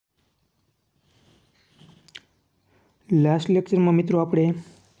Last lecture में मित्रों आपणे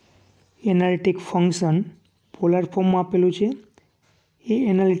एनालिटिक फंक्शन पोलर फॉर्म में आपेलू है ये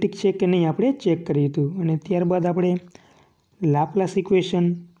एनालिटिक है कि नहीं आपणे चेक करिए हतुं अने त्यारबाद आपणे लाप्लास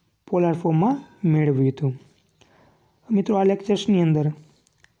इक्वेशन पोलर फॉर्म में मेळव्युं हतुं। मित्रों आ लेक्चर्सनी अंदर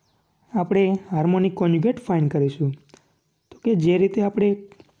आपणे हार्मोनिक कोंज्युगेट फाइंड करीशुं। तो कि जे रीते आपणे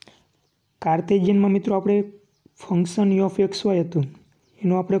कार्टेशियन में मित्रों आपणे फंक्शन यू ऑफ एक्स वाय हतुं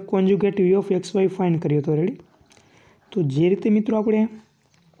एनो आपणे कोंज्युगेट you of x Y find कर्यो हतो। रेडी। तो जे रीते मित्रों आपणे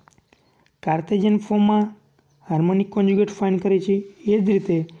कार्टेशियन फॉर्म में हार्मोनिक कोंज्युगेट फाइंड करी छे ए ज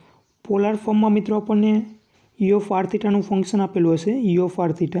रीते पोलर फॉर्म में मित्रों आपणे यू ऑफ आर थीटानुं फंक्शन आपेलुं हशे you of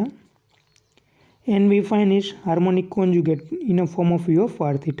are theta and we find is harmonic कोंज्युगेट in a form of you of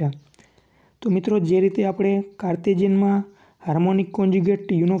are theta. तो मित्रों जे रीते आपणे कार्टेशियन में हार्मोनिक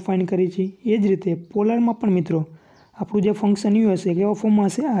कोंज्युगेट यूनो फाइंड करी छे ए ज रीते पोलर में पण मित्रों आपणुं जे फंक्शन यू हशे केवा फॉर्म में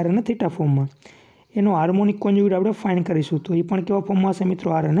हशे आर अने थीटा फॉर्म में एनो हार्मोनिक कोंज्युगेट आपणे फाइंड करीशुं। तो ये पण केवा फॉर्म में हशे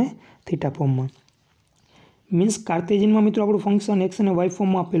मित्रों आर अने थीटा फॉर्म में। मीन्स कार्टेशियन में मित्रों आपणुं फंक्शन एक्स अने वाय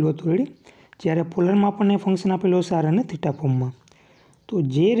फॉर्म में आपेलुं हतुं। रेडी। ज्यारे पोलर में आपणे फंक्शन आपेलुं हशे आर अने थीटा फॉर्म में। तो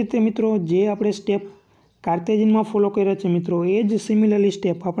जे रीते मित्रों जे आपणे स्टेप कार्टेशियन में फॉलो कर्या छे मित्रों ए ज सिमिलरली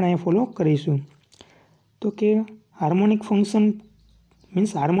स्टेप आपणे अहींया फॉलो करीशुं। तो कि harmonic function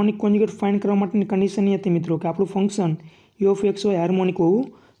means harmonic कोंज्युगेट find करवा माटेनी कंडीशन ए हती मित्रों कि आपणुं function you of x Y harmonic होवुं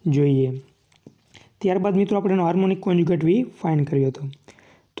जोईए। त्यारबाद मित्रों आपणे एनो हार्मोनिक कोंज्युगेट वी फाइंड कर्यो हतो।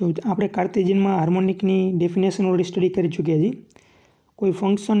 तो आपणे कार्टेशियन में हार्मोनिकनी डेफिनेशन ऑलरेडी स्टडी करी चूक्या छीए। कोई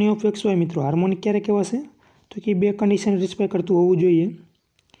फंक्शन यू ऑफ एक्स वाय मित्रों हार्मोनिक क्यारे कहेवाशे तो कि बे कंडीशन सेटिस्फाई करतुं होवुं जोईए।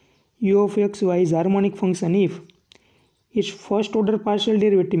 You of x Y is harmonic function if it's first order partial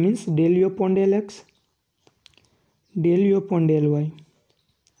derivative means del you upon del x del you upon del Y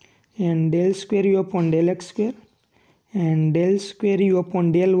and del square u upon del x square and del square u upon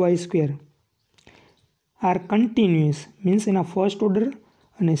del y square are continuous means Anna first order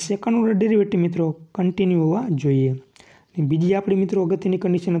અને second order derivative મિત્રો continue હોવા જોઈએ। અને બીજી આપણી મિત્રો અગત્યની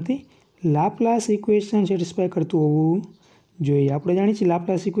condition હતી લાપ્લાસ ઇક્વેશન સેટિસ્ફાય કરતું હોવું જોઈએ। આપણે જાણીએ છીએ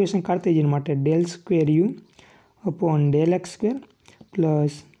લાપ્લાસ ઇક્વેશન કાર્ટેશિયન માટે del square u upon del x square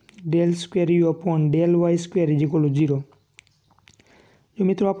plus del square u upon del y square is equal to 0। जो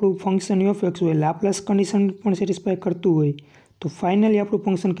मित्रों आपणुं फंक्शन यू ऑफ एक्स होय लाप्लास कंडीशन पण सेटिस्फाई करतुं होय तो फाइनली आपणुं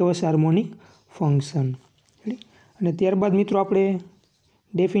फंक्शन कहेवाशे हार्मोनिक फंक्शन। अने त्यारबाद मित्रों आपणे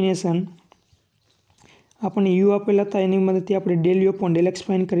डेफिनेशन आपणे यू आपेला हता एनी मददथी आपणे del you upon del x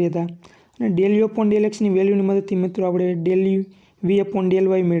find कर्या हता अने del you upon del x नी वेल्यूनी मददथी मित्रों आपणे del you we upon del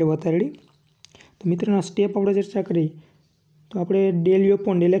वाय मेळव्या हता। रेडी। तो मित्रों स्टेप आपणे चर्चा करी तो आपणे del you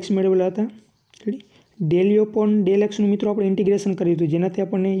upon del x मेळवेला हता। Ready. Del you upon del x मित्रों आपणे इंटीग्रेशन कर्युं हतुं जेनाथी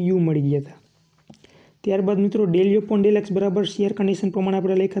आपणे यू मळी गया था। त्यारबाद मित्रों del you upon del x बराबर शेयर कंडीशन प्रमाणे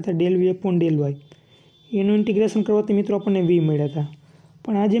आपणे लख्या था del we upon del Y एनुं integration करवाथी मित्रों आपणे वी मळ्या था।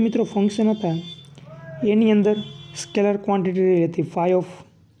 पण आ जे मित्रों फंक्शन हता एनी अंदर स्केलर क्वॉंटिटी रही हती phi of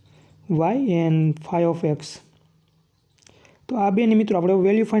Y and phi of x. तो आ बेनी मित्रों आपणे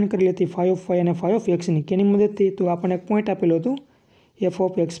वेल्यू फाइंड करेली हती फाई ऑफ वाय अने फाई ऑफ एक्स नी केनी मददथी तो आपणे एक पॉइंट आपेलो हतो F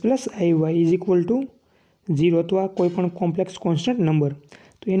of x plus I Y is equal to 0 अथवा कोईपण कॉम्प्लेक्स कॉन्स्टंट नंबर।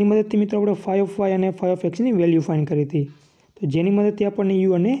 तो एनी मददथी मित्रों आपणे फाई ऑफ वाय अने phi of x knee value find करी हती तो जेनी मददथी आपणे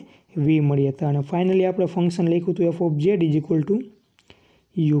यू अने वी मळ्या हता अने फाइनली आपणे फंक्शन लख्युं हतुं F of Z is equal to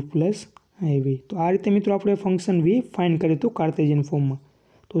you plus I we. तो आ रीते मित्रों आपणे फंक्शन वी फाइंड कर्युं हतुं कार्टेशियन फॉर्म में।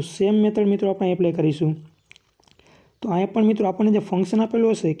 तो सेम मेथड मित्रों आपणे एप्लाय करीशुं। तो अहींया पण मित्रों आपणे जे फंक्शन आपेलुं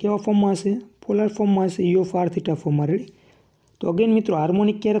हशे केवा फॉर्म में हशे पोलर फॉर्म में हशे you of are theta form में। रेडी। तो अगेन मित्रों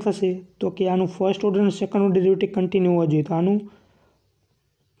हार्मोनिक क्यारे थशे तो कि आनुं फर्स्ट ऑर्डर अने सेकंड ऑर्डर डेरिवेटिव कंटिन्यू होवा जोईए। तो आनुं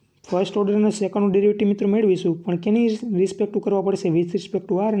फर्स्ट ऑर्डर अने सेकंड ऑर्डर डेरिवेटिव मित्रों मेळवीशुं पण केनी रिस्पेक्ट टू करवा पड़शे विथ रिस्पेक्ट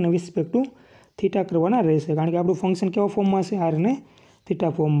टू आर अने विथ रिस्पेक्ट टू थीटा करवाना रहेशे कारण के आपणुं फंक्शन केवा फॉर्म में हशे आर अने थीटा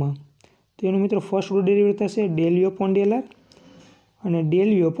फॉर्म में। तो एनुं मित्रों फर्स्ट ऑर्डर डेरिवेटिव थशे del you upon del are अने del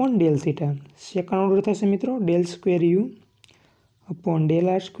you upon del theta. Second order थशे मित्रों del square you upon del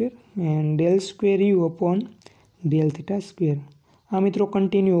R square and del square you upon del theta square. आ मित्रों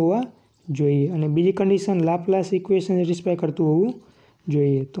continue होवा जोईए अने बीजी condition Laplace equation satisfy करतुं होवुं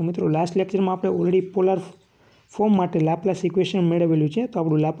जोईए। तो मित्रों लास्ट लेक्चर में आपणे ऑलरेडी पोलर फॉर्म माटे लाप्लास इक्वेशन मेळवेलुं छे। तो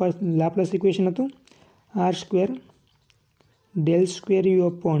आपणुं लाप्लास इक्वेशन हतुं R square del square you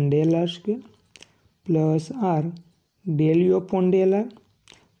upon del R square plus are del you upon del are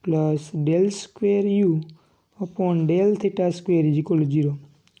plus del square you upon del theta square is equal to 0।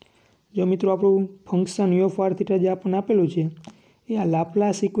 जो मित्रों आपणुं function you of are theta जे आपणे आपेलुं छे ए आ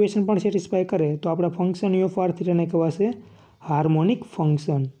Laplace equation पण satisfy करे तो आपणा function you of are theta ने कहेवाशे harmonic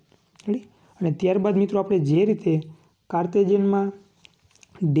function. Ready. अने त्यारबाद मित्रों आपणे जे रीते कार्टेशियन में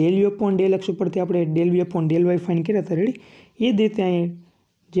del you upon del x ઉપરથી આપણે ડેલ વી અપોન ડેલ વાય ફાઇન કર્યા હતા. રેડી? એ જ રીતે અહીં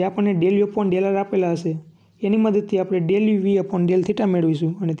જે આપણને del you upon del R આપેલા હશે એની મદદથી આપણે ડેલ વી અપોન ડેલ થીટા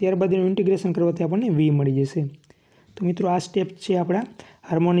મેળવીશું અને ત્યારબાદ એનું ઇન્ટિગ્રેશન કરવાથી આપણને વી મળી જશે. તો મિત્રો આ સ્ટેપ છે આપણા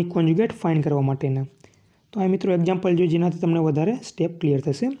હાર્મોનિક કોન્જ્યુગેટ ફાઇન કરવા માટેના. તો આ મિત્રો એક્ઝામ્પલ જો જેનાથી તમને વધારે સ્ટેપ ક્લિયર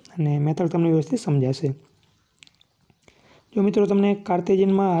થશે અને મેથડ તમને વ્યવસ્થિત સમજાશે. જો મિત્રો તમને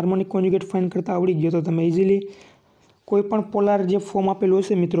કાર્ટેશિયનમાં હાર્મોનિક કોન્જ્યુગેટ ફાઇન કરતા આવડી ગયો તો તમે ઇઝીલી કોઈ પણ પોલાર જે ફોર્મ આપેલું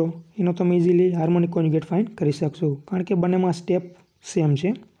હશે મિત્રો એનો તમે ઇઝીલી હાર્મોનિક કોન્જ્યુગેટ ફાઇન કરી શકશો, કારણ કે બંનેમાં સ્ટેપ સેમ છે.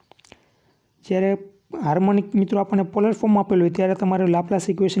 જ્યારે હાર્મોનિક મિત્રો આપણને પોલાર ફોર્મમાં આપેલું હોય ત્યારે તમારે લાપ્લાસ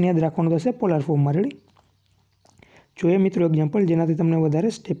ઇક્વેશન યાદ રાખવાનું થશે પોલાર ફોર્મમાં. રેડી? જોઈએ મિત્રો એક્ઝામ્પલ જેનાથી તમને વધારે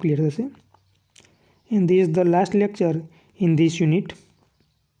સ્ટેપ ક્લિયર થશે. And this is the last lecture in this unit.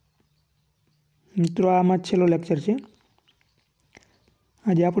 મિત્રો આમાં છેલ્લો લેક્ચર છે.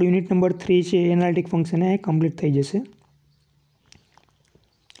 આજે આપણું યુનિટ નંબર 3 છે એનાલિટિક ફંક્શન, એ કમ્પ્લીટ થઈ જશે.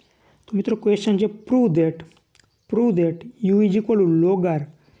 તો મિત્રો ક્વેશ્ચન છે prove that you is equal to log R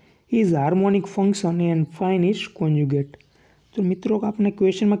is harmonic function and fine it's conjugate. તો મિત્રો આપણે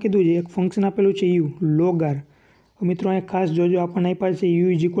ક્વેશ્ચનમાં કીધું છે એક ફંક્શન આપેલું છે યુ લોગ આર. મિત્રો અહીંયા ખાસ જોજો આપણને આપ્યા છે you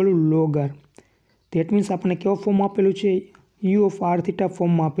is equal to log R. That means આપણને કેવો ફોર્મમાં આપેલું છે? યુ ઓફ આર થીટા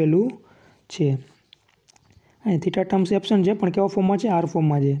ફોર્મમાં આપેલું છે. અહીં થીટા ટર્મ્સ એબ્સન્ટ છે પણ કેવા ફોર્મમાં છે? આર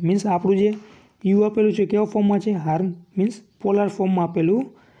ફોર્મમાં છે. મીન્સ આપણું જે યુ આપેલું છે કેવા ફોર્મમાં છે? મીન્સ પોલાર ફોર્મમાં આપેલું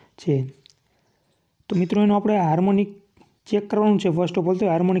છે. તો મિત્રો એનું આપણે હાર્મોનિક ચેક કરવાનું છે. ફર્સ્ટ ઓફ ઓલ તો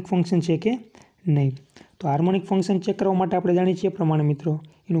હાર્મોનિક ફંક્શન છે કે નહીં. તો હાર્મોનિક ફંક્શન ચેક કરવા માટે આપણે જાણીએ છીએ પ્રમાણે મિત્રો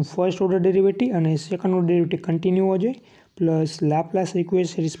એનું ફર્સ્ટ ઓર્ડર ડેરિવેટિવ અને સેકન્ડ ઓર્ડર ડેરિવેટિવ કન્ટિન્યુ હોવો જોઈએ, પ્લસ લાપ્લાસ ઇક્વેશન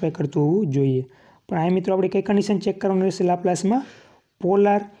સેટિસ્ફાય કરતું હોવું જોઈએ. પણ આ મિત્રો આપણે કઈ કન્ડિશન ચેક કરવાનું રહેશે? લાપ્લાસમાં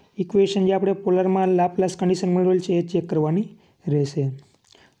પોલાર ઇક્વેશન જે આપણે પોલારમાં લાપ્લાસ કન્ડિશન મેળવેલ છે એ ચેક કરવાની રહેશે.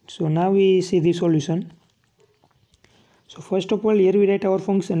 સો નાવ વી C the solution. So first of all here we right hour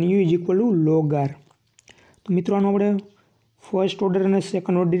function you is equal to log R. તો મિત્રો આનો આપણે ફર્સ્ટ ઓર્ડર અને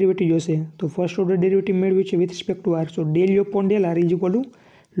સેકન્ડ ઓર્ડર ડેરિવેટિવ જોશે. તો ફર્સ્ટ ઓર્ડર ડેરિવેટિવ મેળવ્યું છે with respect to R. So del you upon del R is equal to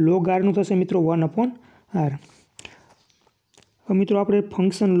log આરનું થશે મિત્રો 1 અપોન આર. હવે મિત્રો આપણે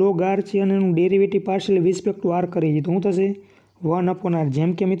ફંક્શન લોગ આર છે અને એનું derivative partially with respect to R કરીએ તો શું થશે? 1 અપોન આર.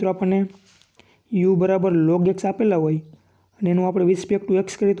 જેમ કે મિત્રો આપણને યુ બરાબર લોગ એક્સ આપેલા હોય અને એનું આપણે વિથ રિસ્પેક્ટ ટુ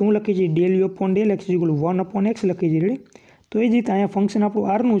એક્સ કરીએ તો હું લખી છીએ del you upon del x equal 1 upon x લખી છીએ. રેડી? તો એ જ રીતે અહીંયા ફંક્શન આપણું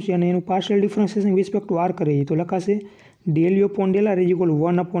આરનું છે અને એનું partial differentiation with respect to R કરીએ તો લખાશે del you upon del R is equal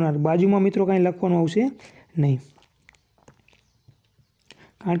 1 upon R. બાજુમાં મિત્રો કાંઈ લખવાનું આવશે નહીં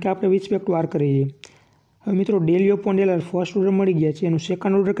કારણ કે આપણે વિથ રિસ્પેક્ટ ટુ આર કરીએ છીએ. હવે મિત્રો del you upon del R first order મળી ગયા છે. એનું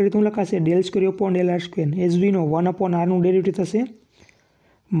સેકન્ડ ઓર્ડર કરીએ તો શું લખાશે? Del square upon del R square. As વી નો 1 અપોન આરનું ડેરિવેટિવ થશે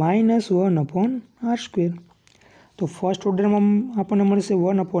 -1 અપોન આર સ્ક્વેર. તો ફર્સ્ટ ઓર્ડરમાં આપણને મળશે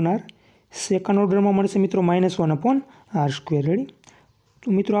 1 અપોન આર, સેકન્ડ ઓર્ડરમાં મળશે મિત્રો -1 અપોન આર સ્ક્વેર. રેડી?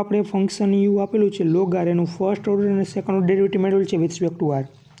 તો મિત્રો આપણે ફંક્શન યુ આપેલું છે લોગ આર, એનું ફર્સ્ટ ઓર્ડર અને સેકન્ડ ઓર્ડર ડેરિવેટિવ મેળવેલું છે વિથ રિસ્પેક્ટ ટુ આર.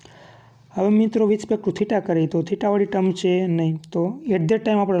 હવે મિત્રો વિથ રિસ્પેક્ટ ટુ થીટા કરીએ તો થીટાવાળી ટર્મ છે નહીં. તો એટ ધેટ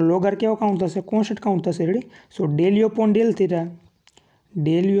ટાઈમ આપણે લોગ આર કેવો કાઉન્ટ થશે? કોન્સ્ટન્ટ કાઉન્ટ થશે. Ready? So del you upon del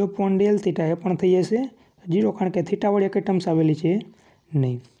theta એ પણ થઈ જશે 0 કારણ કે થીટાવાળી એક ટર્મ્સ આવેલી છે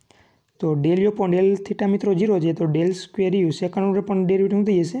નહીં. તો del you upon del theta મિત્રો 0 છે તો del square you second order પણ ડેરિવેટિવ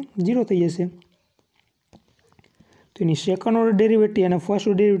થઈ જશે 0 થઈ જશે. તો એની સેકન્ડ ઓર્ડર ડેરિવેટિવ અને first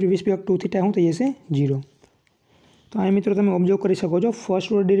order derivative with respect to theta શું થઈ જશે? 0. તો આ મિત્રો તમે ઓબ્ઝર્વ કરી શકો છો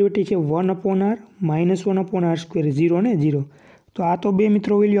ફર્સ્ટ ઓર્ડર ડેરિવેટિવ છે 1 upon R -1 upon R square 0 ને 0. તો આ તો બે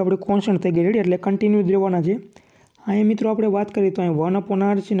મિત્રો વેલ્યુ આપણે કોન્સ્ટન્ટ થઈ ગઈ. રેડી? એટલે કન્ટિન્યુ રહેવાના છે. અહીં મિત્રો આપણે વાત કરીએ તો અહીં 1 અપોન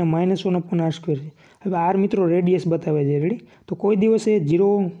આર છે ને -1 અપોન આર સ્ક્વેર છે. હવે આર મિત્રો રેડિયસ બતાવે છે. રેડી? તો કોઈ દિવસે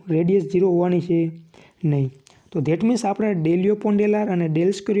રેડિયસ 0 હોવાની છે નહીં. તો ધેટ મીન્સ આપણે del you upon del R અને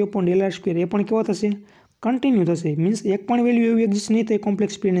del square you upon del R square એ પણ કેવા થશે? કન્ટિન્યુ થશે. મીન્સ એક પણ વેલ્યુ એવું એક્ઝિસ્ટ નહીં થાય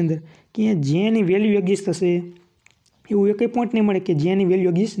કોમ્પ્લેક્સ સ્પીડની અંદર કે અહીંયા જેની વેલ્યુ એક્ઝિસ્ટ થશે એવું એક પોઈન્ટ નહીં મળે કે જેની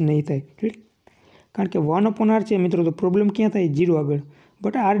વેલ્યુ એક્ઝિસ્ટ નહીં થાય. રાઈટ? કારણ કે 1 અપોન આર છે મિત્રો તો પ્રોબ્લેમ ક્યાં થાય? 0 આગળ.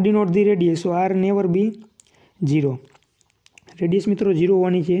 But R denote the radius, so R never be 0. Radius મિત્રો 0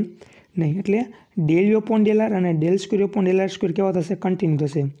 હોવાની છે નહીં. એટલે del you upon del R અને del square upon del R square કેવા થશે? કન્ટિન્યુ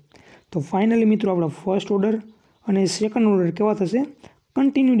થશે. તો ફાઇનલી મિત્રો આપણા ફર્સ્ટ ઓર્ડર અને સેકન્ડ ઓર્ડર કેવા થશે?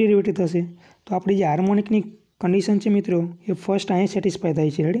 કન્ટિન્યુ ડેરિવેટિવ થશે. તો આપણી જે હાર્મોનિકની કન્ડિશન છે મિત્રો એ ફર્સ્ટ અહીંયા સેટિસ્ફાય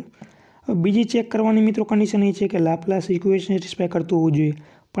થાય છે. રેડી? બીજી ચેક કરવાની મિત્રો કન્ડિશન એ છે કે લાપ્લાસ ઇક્વેશન સેટિસ્ફાય કરતું હોવું જોઈએ.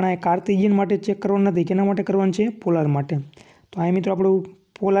 પણ આ કાર્ટેશિયન માટે ચેક કરવાનું નથી. કેના માટે કરવાનું છે? પોલાર માટે. તો આ મિત્રો આપણું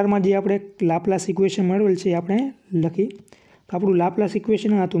પોલારમાં જે આપણે લાપ્લાસ ઇક્વેશન મેળવેલ છે એ આપણે લખી. તો આપણું લાપ્લાસ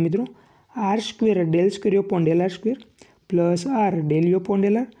ઇક્વેશન હતું મિત્રો R square del square upon del R square plus R del you upon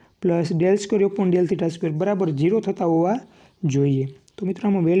del R plus del square upon del theta square બરાબર 0 થતા હોવા જોઈએ. તો મિત્રો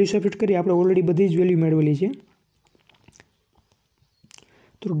આમાં વેલ્યુ સબસ્ટિટ્યુટ કરીએ. આપણે ઓલરેડી બધી જ વેલ્યુ મેળવેલી છે.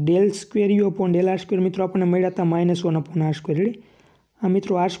 તો del square you upon del R square મિત્રો આપણને મળ્યા હતા -1 અપોન આર સ્ક્વેર. રેડી. આ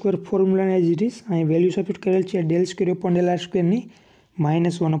મિત્રો R square ફોર્મ્યુલાને as it is અહીં વેલ્યુ સબસ્ટિટ્યુટ કરેલ છે del square upon del R સ્ક્વેરની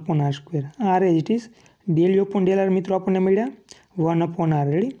 -1 upon R square. Are as it is del you upon del R મિત્રો આપણને મળ્યા 1 અપોન આર.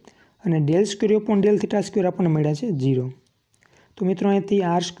 રેડી. અને del square upon del theta square આપણને મળ્યા છે 0. તો મિત્રો અહીંથી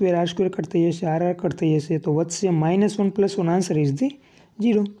આર સ્ક્વેર કટ થઈ જશે, આર કટ થઈ જશે, તો વધશે -1 + 1. Answer is the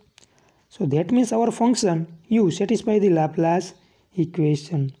 0. So that means hour function you satisfy the Laplace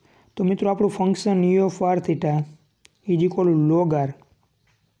equation. તો મિત્રો આપણું function you of R theta is equal to log R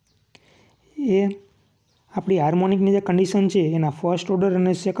એ આપણી હાર્મોનિકની જે કન્ડિશન છે એના ફર્સ્ટ ઓર્ડર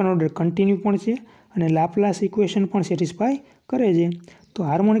અને સેકન્ડ ઓર્ડર કન્ટિન્યુ પણ છે અને લાપ્લાસ ઇક્વેશન પણ સેટિસ્ફાય કરે છે. તો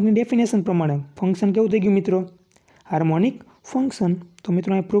હાર્મોનિકની ડેફિનેશન પ્રમાણે ફંક્શન કેવું થઈ ગયું મિત્રો? Harmonic function. તો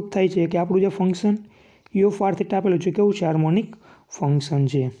મિત્રો અહીં પ્રૂફ થાય છે કે આપણું જે function you of R theta આપેલું છે કેવું છે? હાર્મોનિક ફંક્શન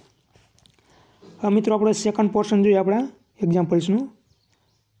છે. હવે મિત્રો આપણે સેકન્ડ પોર્શન જોઈએ આપણા એક્ઝામ્પલ્સનું.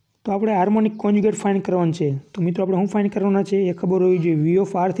 તો આપણે હાર્મોનિક કોન્જ્યુગેટ ફાઇન્ડ કરવાનું છે. તો મિત્રો આપણે શું ફાઇન્ડ કરવાના છે એ ખબર હોવી જોઈએ. વી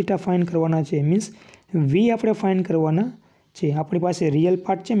ઓફ આર થીટા ફાઇન્ડ કરવાના છે. મીન્સ વી આપણે ફાઇન્ડ કરવાના છે. આપણી પાસે રિયલ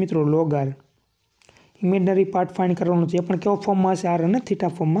પાર્ટ છે મિત્રો log R, imaginary part find કરવાનું છે. એ પણ કેવો ફોર્મમાં હશે? આર અને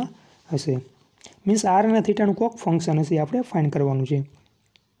થીટા ફોર્મમાં હશે. મીન્સ આર અને થીટાનું કોઈક ફંક્શન હશે આપણે ફાઇન્ડ કરવાનું છે.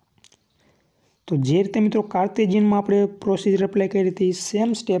 તો જે રીતે મિત્રો કાર્ટેશિયનમાં આપણે પ્રોસિજર એપ્લાય કરી હતી સેમ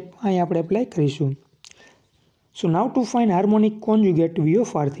સ્ટેપ અહીં આપણે એપ્લાય કરીશું. સો નાવ to find harmonic conjugate V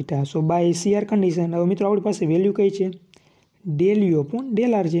of R theta. So bye CR condition. હવે મિત્રો આપણી પાસે વેલ્યુ કઈ છે? Del you upon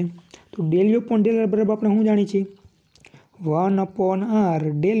del R છે. તો del you upon del R બરાબર આપણે શું જાણીએ છીએ? 1 અપોન આર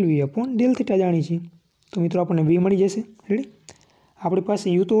ડેલ વી અપોન ડેલ થીટા જાણીએ છીએ. તો મિત્રો આપણને વી મળી જશે. રેડી. આપણી પાસે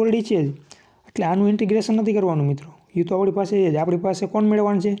યુ તો ઓલરેડી છે જ, એટલે આનું ઇન્ટિગ્રેશન નથી કરવાનું મિત્રો. યુ તો આપણી પાસે જ. આપણી પાસે કોણ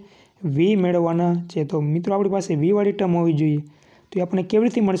મેળવવાનું છે? વી મેળવવાના છે. તો મિત્રો આપણી પાસે વી વાળી ટર્મ હોવી જોઈએ. તો એ આપણને કેવી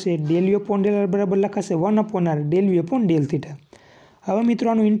રીતે મળશે? Del you upon del R બરાબર લખાશે 1 અપોન આર ડેલ વી અપોન ડેલ થીટા. હવે મિત્રો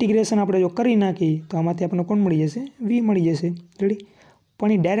આનું ઇન્ટિગ્રેશન આપણે જો કરી નાખીએ તો આમાંથી આપણને કોણ મળી જશે? વી મળી જશે. રેડી.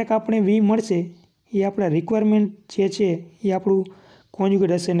 પણ એ ડાયરેક્ટ આપણે વી મળશે એ આપણા રિક્વાયરમેન્ટ જે છે એ આપણું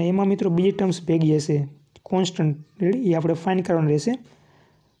કોન્જ્યુગેટ હશે ને એમાં મિત્રો બીજી ટર્મ્સ ભેગી હશે કોન્સ્ટન્ટ. રેડી. એ આપણે ફાઇન્ડ કરવાનું રહેશે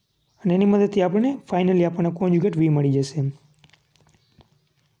અને એની મદદથી આપણને ફાઇનલી આપણને કોન્જ્યુગેટ વી મળી જશે.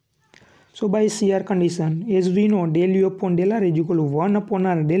 So by CR condition, as we know, del U upon del R is equal to 1 upon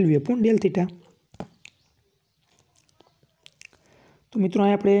R del V upon del theta. તો મિત્રો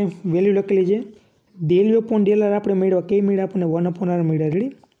અહીં આપણે વેલ્યુ લખેલી છે. del U upon del R આપણે મેળવ્યા કઈ મેળવ્યા? આપણને 1 upon R મેળવ્યા.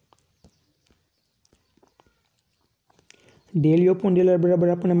 Ready. del U upon del R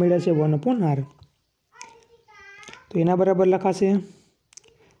બરાબર આપણને મળ્યા છે 1 upon R. તો એના બરાબર લખાશે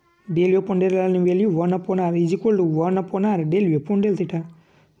del U upon del R ની value 1 upon R is equal to 1 upon R del V upon del theta.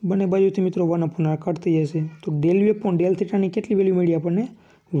 બંને બાજુથી મિત્રો 1 upon R કટ થઈ જશે. તો del V upon del theta ની કેટલી વેલ્યુ મળી આપણને?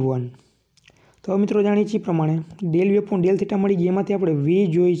 1. તો હવે મિત્રો જાણીએ છીએ પ્રમાણે del V upon del theta મળી ગઈ. એમાંથી આપણે v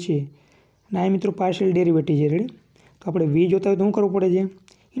જોઈ છે અને આ મિત્રો પાર્શિયલ ડેરિવેટિવ છે. રેડી. તો આપણે v જોતા હોય તો શું કરવું પડે છે?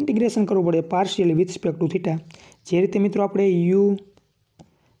 ઇન્ટિગ્રેશન કરવું પડે partially with respect to theta. જે રીતે મિત્રો આપણે u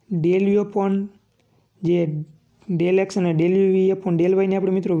del u upon જે del x અને del v upon del y ની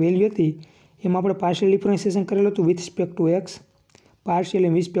આપણે મિત્રો વેલ્યુ હતી એમાં આપણે પાર્શિયલ ડિફરન્શિએશન કરેલું હતું with respect to x, partial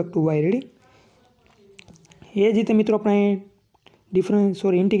with respect to y. Ready. એ જ રીતે મિત્રો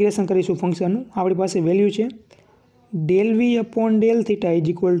આપણે ઇન્ટિગ્રેશન કરીશું ફંક્શનનું. આપણી પાસે વેલ્યુ છે del v upon del theta is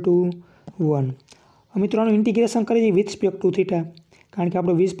equal to 1. મિત્રો આનું ઇન્ટિગ્રેશન કરીએ વિથ રિસ્પેક્ટ ટુ થીટા, કારણ કે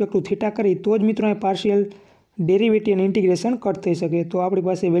આપણે વિથ રિસ્પેક્ટ ટુ થીટા કરી તો જ મિત્રો અહીં પાર્શિયલ ડેરિવેટિવ અને ઇન્ટિગ્રેશન કટ થઈ શકે. તો આપણી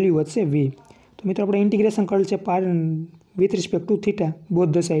પાસે વેલ્યુ વધશે v. તો મિત્રો આપણે ઇન્ટિગ્રેશન કરેલ છે with respect to theta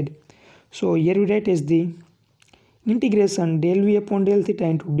both the side. So here we right as the integration del v upon del theta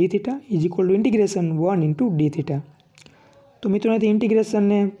into d theta is equal to integration 1 into d theta. તો મિત્રો અહીંથી integration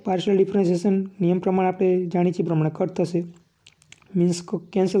ને partial differentiation નિયમ પ્રમાણે આપણે જાણીએ છીએ પ્રમાણે કટ થશે, મીન્સ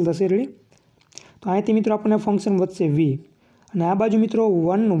કેન્સલ થશે. રેડી. તો અહીંથી મિત્રો આપણને ફંક્શન વધશે v અને આ બાજુ મિત્રો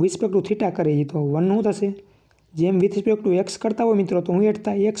 1નું વિથ રિસ્પેક્ટ ટુ થીટા કરીએ તો 1નું શું થશે? જેમ વિથ રિસ્પેક્ટ ટુ એક્સ કરતા હોય મિત્રો તો હું એડ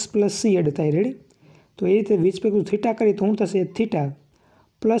થાય એક્સ પ્લસ સી એડ થાય. રેડી. તો એ રીતે વિથ રિસ્પેક્ટ ટુ થીટા કરીએ તો શું થશે? થીટા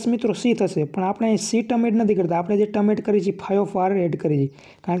પ્લસ મિત્રો સી થશે. પણ આપણે અહીં સી ટર્મ એડ નથી કરતા, આપણે જે ટર્મ એડ કરી છે ફાઈ ઓફ આર એડ કરી છે,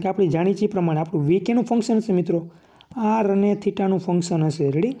 કારણ કે આપણે જાણીએ છીએ પ્રમાણે આપણું વી કેનું ફંક્શન હશે મિત્રો? આર અને થીટાનું ફંક્શન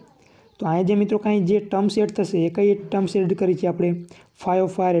હશે. રેડી. તો અહીં જે મિત્રો કાંઈ જે ટર્મ્સ એડ થશે એ કઈ ટર્મ્સ એડ કરી છે? આપણે ફાઈ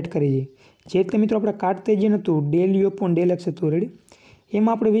ઓફ આર એડ કરી છે. જે રીતે મિત્રો આપણે કાર્ટેશિયન હતું del u upon del x હતું. રેડી.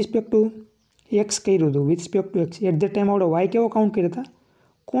 એમાં આપણે વિથ રિસ્પેક્ટ ટુ એક્સ કર્યું હતું with respect to x. At the time આપણે વાય કેવો કાઉન્ટ કર્યા હતા?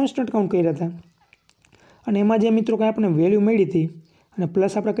 કોન્સ્ટન્ટ કાઉન્ટ કર્યા હતા. અને એમાં જે મિત્રો કાંઈ આપણે વેલ્યુ મળી હતી અને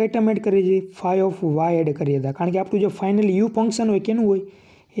પ્લસ આપણે કઈ ટર્મ એડ કરી છે? ફાઈ ઓફ વાય એડ કરી હતા, કારણ કે આપણું જે ફાઇનલી યુ ફંક્શન હોય કેનું હોય?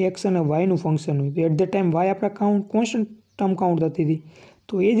 એક્સ અને વાયનું ફંક્શન હોય. તો એટ ધ ટાઈમ વાય આપણે કોન્સ્ટન્ટ ટર્મ કાઉન્ટ થતી હતી.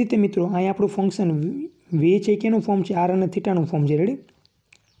 તો એ જ રીતે મિત્રો અહીં આપણું ફંક્શન વી છે કેનું ફોર્મ છે? આર અને થીટાનું ફોર્મ છે. રેડી.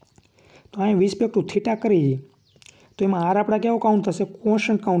 તો અહીં રિસ્પેક્ટ ટુ થીટા કરીએ તો એમાં આર આપણા કેવો કાઉન્ટ થશે?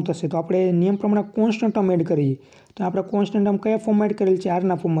 કોન્સ્ટન્ટ કાઉન્ટ થશે. તો આપણે નિયમ પ્રમાણે કોન્સ્ટન્ટ ટર્મ એડ કરીએ. તો આપણે કોન્સ્ટન્ટ ટર્મ કયા ફોર્મમાં એડ કરેલ છે?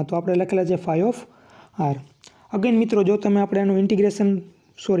 આરના ફોર્મમાં. તો આપણે લખેલા છે ફાઈ ઓફ આર. અગેન મિત્રો જો તમે આપણે આનું ઇન્ટિગ્રેશન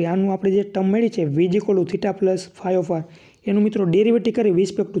આનું આપણે જે ટર્મ મળી છે V is equal to theta plus five off R એનું મિત્રો ડેરિવેટિવ કરી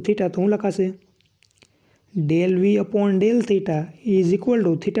રિસ્પેક્ટ ટુ થીટા તો શું લખાશે? Del V upon del theta is equal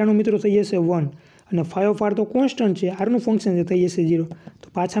to થીટાનું મિત્રો થઈ જશે 1 અને ફાઈ ઓફ આર તો કોન્સ્ટન્ટ છે, આરનું ફંક્શન છે, થઈ જશે 0. તો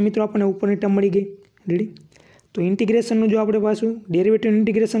પાછા મિત્રો આપણને ઉપરની ટર્મ મળી ગઈ. રેડી? તો ઇન્ટિગ્રેશનનું જો આપણે પાછું ડેરિવેટિવનું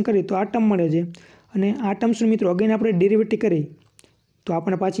ઇન્ટિગ્રેશન કરીએ તો આ ટર્મ મળે છે અને આ ટર્મ્સનું મિત્રો અગેન આપણે ડેરિવેટિવ કરીએ તો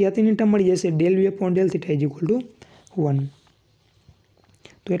આપણને પાછી અતિની ટર્મ મળી જશે del V upon del theta is equal to 1.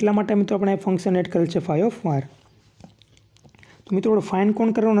 તો એટલા માટે મિત્રો આપણે ફંક્શન એડ કરેલ છે ફાઈ ઓફ આર. તો મિત્રો આપણે ફાઇન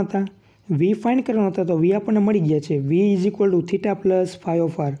કોણ કરવાના હતા? વી ફાઇન કરવાના હતા. તો વી આપણને મળી ગયા છે. V is equal to theta plus five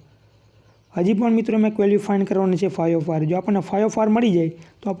off R. હજી પણ મિત્રો એમાં એક વેલ્યુ ફાઇન કરવાની છે ફાઈ ઓફ આર. જો આપણને ફાઈ ઓફ આર મળી જાય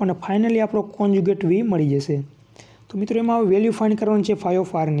તો આપણને ફાઇનલી આપણો કોન્જ્યુગેટ વી મળી જશે. તો મિત્રો એમાં વેલ્યુ ફાઇન કરવાની છે ફાઈ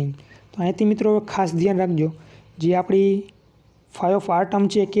ઓફ આરની. તો અહીંથી મિત્રો ખાસ ધ્યાન રાખજો જે આપણી ફાઈ ઓફ આર ટર્મ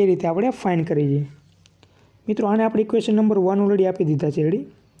છે કઈ રીતે આપણે ફાઇન કરી છે. મિત્રો આને આપણે ઇક્વેશન નંબર 1 ઓલરેડી આપી દીધા છે. રેડી?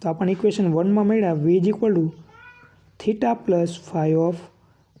 તો આપણને ઇક્વેશન 1માં મળ્યા V is equal to theta plus five off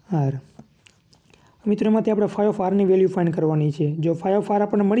R. મિત્રો એમાંથી આપણે ફાઈ ઓફ આરની વેલ્યુ ફાઇન કરવાની છે. જો ફાઈ ઓફ આર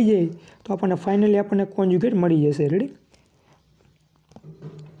આપણને મળી જાય તો આપણને ફાઇનલી આપણને કોન્જ્યુગેટ મળી જશે. રેડી?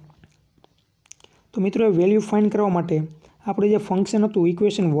 તો મિત્રો એ વેલ્યુ ફાઇન કરવા માટે આપણે જે ફંક્શન હતું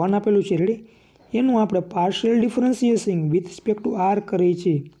ઇક્વેશન 1 આપેલું છે, રેડી, એનું આપણે partial differentiation with respect to R કરીએ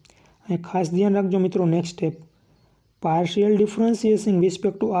છીએ. અને ખાસ ધ્યાન રાખજો મિત્રો, next step partial differentiation with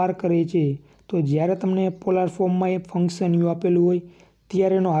respect to R કરીએ છીએ. તો જ્યારે તમને પોલાર ફોર્મમાં એ ફંક્શન યુ આપેલું હોય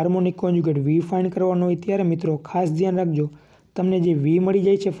ત્યારે એનો હાર્મોનિક કોન્જ્યુગેટ વી ફાઇન કરવાનો હોય ત્યારે મિત્રો ખાસ ધ્યાન રાખજો તમને જે વી મળી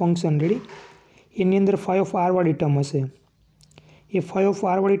જાય છે ફંક્શન, રેડી, એની અંદર ફાઈ ઓફ આરવાળી ટર્મ હશે. એ ફાઈ ઓફ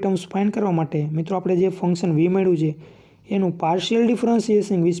આરવાળી ટર્મ્સ ફાઇન કરવા માટે મિત્રો આપણે જે ફંક્શન વી મળ્યું છે એનું partial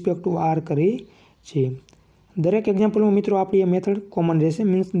differentiation with respect to R કરીએ છીએ. દરેક એક્ઝામ્પલમાં મિત્રો આપણી એ મેથડ કોમન રહેશે,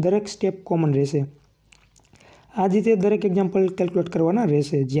 મીન્સ દરેક સ્ટેપ કોમન રહેશે. આ જ રીતે દરેક એક્ઝામ્પલ કેલ્ક્યુલેટ કરવાના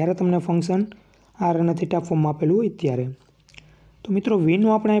રહેશે જ્યારે તમને ફંક્શન આર અને થીટા ફોર્મમાં આપેલું હોય ત્યારે. તો મિત્રો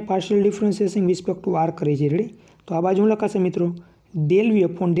વીનું આપણે partial differentiation with respect to R કરીએ છીએ. રેડી? તો આ બાજુ લખાશે મિત્રો ડેલ વી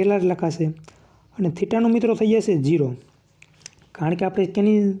અપોન ડેલ આર લખાશે અને થીટાનું મિત્રો થઈ જશે 0 કારણ કે આપણે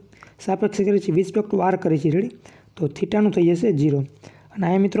કેની સાપેક્ષે કરીએ છીએ? વિથ રિસ્પેક્ટ ટુ આર કરીએ છીએ. રેડી? તો થીટાનું થઈ જશે 0 અને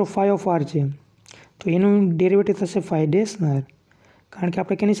આ મિત્રો ફાઈ ઓફ આર છે તો એનું ડેરિવેટિવ થશે ફાઈ ડેશ આર કારણ કે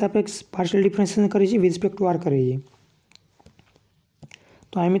આપણે કેની સાપેક્ષ પાર્શિયલ ડિફરન્શિએશન કરીએ છીએ? વિથ રિસ્પેક્ટ ટુ આર કરીએ છીએ.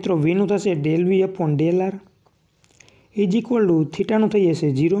 તો આ મિત્રો વીનું થશે del V upon del R is equal to થીટાનું થઈ જશે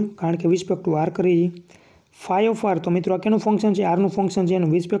 0 કારણ કે વિથ રિસ્પેક્ટ ટુ આર કરીએ છીએ. ફાઈ ઓફ આર તો મિત્રો આ કેનું ફંક્શન છે? આરનું ફંક્શન છે, એનું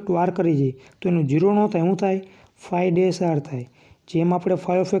વિથ રિસ્પેક્ટ ટુ આર કરીએ છીએ તો એનું 0 ન થાય, શું થાય? ફાઈ ડેશ આર થાય. જેમ આપણે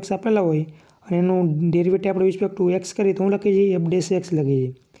ફાઈ ઓફ એક્સ આપેલા હોય અને એનું ડેરિવેટિવ આપણે વિથ રિસ્પેક્ટ ટુ એક્સ કરીએ તો હું લખી છીએ એફ ડેશ એક્સ લખી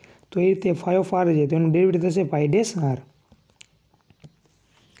છીએ. તો એ રીતે ફાઈ ઓફ આર છે તો એનું ડેરિવેટિવ થશે ફાઈ ડેશ આર.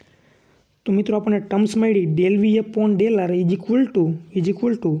 તો મિત્રો આપણને ટર્મ્સ મળી del V upon del R is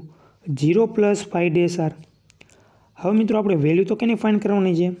equal to 0 plus phi dash R. હવે મિત્રો આપણે વેલ્યુ તો કેની ફાઇન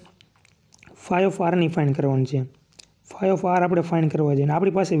કરવાની છે? ફાઈ ઓફ આરની ફાઇન કરવાની છે. ફાઈ ઓફ આર આપણે ફાઇન કરવા છે અને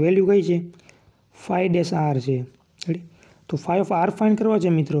આપણી પાસે વેલ્યુ કઈ છે? ફાઈ ડેશ આર છે. રેડી? તો ફાઈ ઓફ આર ફાઇન કરવા છે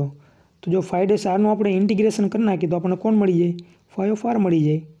મિત્રો. તો જો ફાઈ ડેશ આરનું આપણે ઇન્ટિગ્રેશન કરી નાખીએ તો આપણને કોણ મળી જાય? ફાઈ ઓફ આર મળી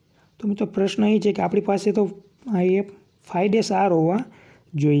જાય. તો મિત્રો પ્રશ્ન એ છે કે આપણી પાસે તો આ એ ફાઈ ડેશ આર હોવા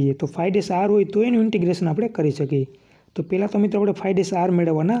જોઈએ. તો ફાઈ ડેશ આર હોય તો એનું ઇન્ટિગ્રેશન આપણે કરી શકીએ. તો પહેલાં તો મિત્રો આપણે ફાઈ ડેશ આર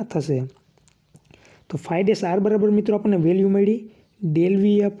મેળવવાના થશે. તો ફાઈ ડેશ આર બરાબર મિત્રો આપણને વેલ્યુ મળી ડેલ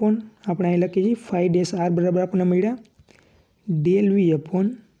વી અપોન આપણે અહીં લખીએ છીએ ફાઈ ડેશ આર બરાબર આપણને મળ્યા ડેલ વી અપોન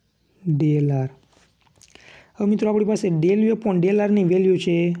ડેલ આર. હવે મિત્રો આપણી પાસે ડેલ વી અપોન ડેલ આરની વેલ્યુ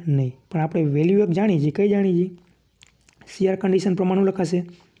છે નહીં, પણ આપણે વેલ્યુ એક જાણીએ છીએ. કઈ જાણીએ છીએ? સીઆર કન્ડિશન પ્રમાણે લખાશે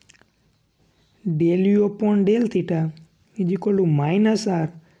del you upon del theta is equal to minus R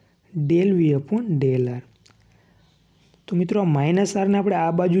del V upon del R. તો મિત્રો આ માઇનસ આરને આપણે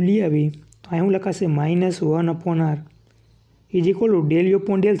આ બાજુ લઈ આવી તો અહીં શું લખાશે? -1 upon R is equal to del you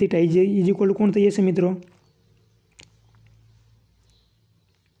upon del theta is equal to કોણ થઈ જશે મિત્રો?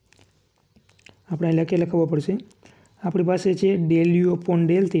 આપણે અહીં લખવા પડશે. આપણી પાસે છે del you upon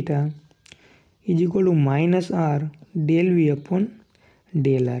del theta is equal to minus R del V upon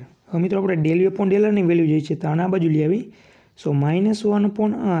del R. હવે મિત્રો આપણે ડેલ વી અપોન ડેલ આરની વેલ્યુ જોઈએ છે તો આના બાજુ લઈ આવી. સો -1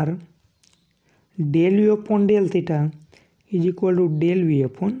 upon R del you upon del theta is equal to del V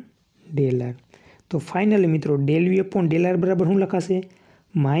upon del R. તો ફાઇનલી મિત્રો ડેલ વી અપોન ડેલ આર બરાબર શું લખાશે?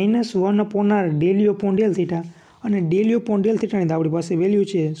 -1 upon R del you upon del theta અને ડેલ યુ અપોન ડેલ થીટાની તો આપણી પાસે value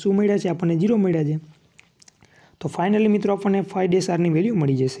છે શું મળ્યા છે? આપણને 0 મળ્યા છે. તો ફાઇનલી મિત્રો આપણને ફાઈ ડેશ આરની વેલ્યુ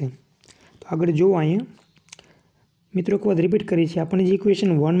મળી જશે. આગળ જુઓ અહીંયા મિત્રો એક વાત રિપીટ કરી છે, આપણે જે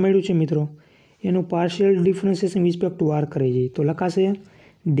ઇક્વેશન 1 મળ્યું છે મિત્રો એનું partial differentiation with respect to R કરી છે, તો લખાશે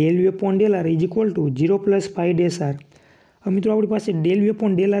del V upon del R is equal to 0 plus phi dash R. હવે મિત્રો આપણી પાસે ડેલ વી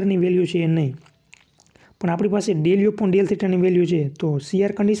અપોન ડેલ આરની વેલ્યુ છે એ નહીં, પણ આપણી પાસે ડેલ વી અપોન ડેલ થીટાની વેલ્યુ છે, તો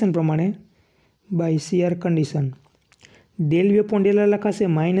સીઆર કન્ડિશન પ્રમાણે by CR condition del V upon del R લખાશે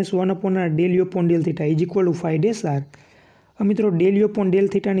 -1 upon R del V upon del theta is equal to five dash R. હવે મિત્રો ડેલ વી અપોન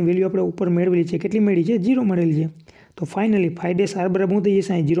ડેલ થીટાની વેલ્યુ આપણે ઉપર મેળવેલી છે, કેટલી મેળવી છે? 0 મળેલી છે. તો ફાઇનલી ફાઈ ડેશ આર બરાબર શું થઈ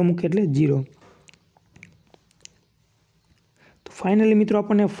જશે? અહીં 0 મૂકે એટલે 0. તો ફાઇનલી મિત્રો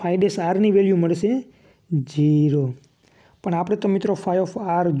આપણને ફાઈ ડેશ આરની વેલ્યુ મળશે 0. પણ આપણે તો મિત્રો ફાઈ ઓફ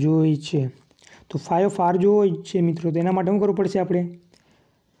આર જોઈ છે, તો ફાઈ ઓફ આર જોઈ છે મિત્રો, તો એના માટે શું કરવું પડશે? આપણે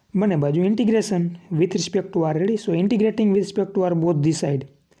બંને બાજુ integration with respect to R. Ready? So integrating with respect to R both the side.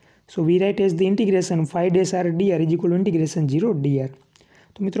 So V right as the integration phi dash R D R is equal to integration 0 D R.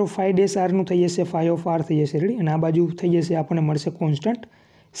 તો મિત્રો phi dash આરનું થઈ જશે five off R થઈ જશે. Ready? અને આ બાજુ થઈ જશે આપણને મળશે કોન્સ્ટન્ટ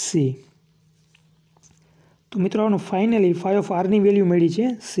સી. તો મિત્રો આનું ફાઇનલી ફાઈ ઓફ આરની વેલ્યુ મળી છે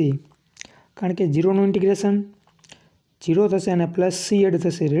સી, કારણ કે 0નું ઇન્ટિગ્રેશન 0 થશે અને પ્લસ સી એડ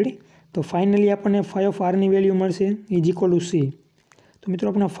થશે. રેડી? તો ફાઇનલી આપણને ફાઈ ઓફ આરની વેલ્યુ મળશે ઇઝ ઇક્વલ ટુ સી. તો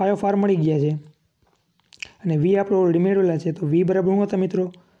મિત્રો આપણને ફાઈ ઓફ આર મળી ગયા છે અને વી આપણે ઓલરેડી મેળવેલા છે. તો વી બરાબર શું હતા મિત્રો?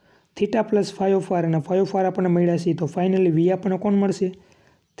 Theta plus five off R, અને ફાઈ ઓફ આર આપણને મળ્યા સી. તો ફાઇનલી વી આપણને કોણ મળશે?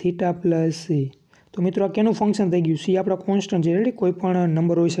 Theta plus C. તો મિત્રો આ કેનું ફંક્શન થઈ ગયું? સી આપણા કોન્સ્ટન્ટ છે. રેડી? કોઈ પણ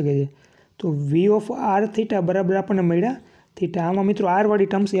નંબર હોઈ શકે છે. તો વી ઓફ આર થીટા બરાબર આપણને મળ્યા થીટા. આમાં મિત્રો આરવાળી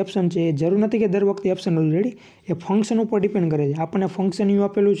ટર્મ્સ એપ્શન છે, એ જરૂર નથી કે દર વખતે એપ્શન હોય. રેડી? એ ફંક્શન ઉપર ડિપેન્ડ કરે છે. આપણને ફંક્શન યુ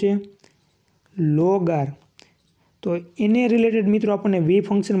આપેલું છે લોગ આર, તો એને રિલેટેડ મિત્રો આપણને વી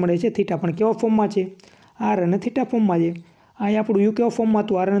ફંક્શન મળે છે થીટા, પણ કેવા ફોર્મમાં છે? આર અને થીટા ફોર્મમાં છે. આ આપણું યુ કેવા ફોર્મમાં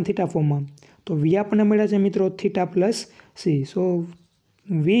હતું? આર અને થીટા ફોર્મમાં. તો વી આપણને મળ્યા છે મિત્રો theta plus C. So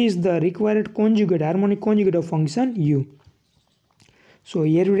V is the required conjugate harmonic conjugate of function you. So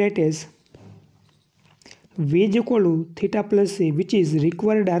here we right as V is equal to theta plus C, which is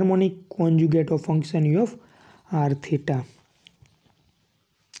required harmonic conjugate of function u of r theta.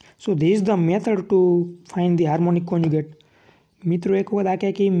 So this is the method to find the harmonic conjugate. મિત્રો એક વખત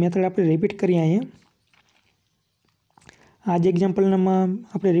આ કે method આપણે repeat કરીએ અહીંયા. આ જ એક્ઝામ્પલમાં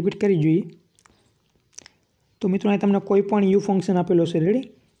આપણે રિપીટ કરી જોઈએ. તો મિત્રો અહીં તમને કોઈ પણ યુ ફંક્શન આપેલો છે. રેડી?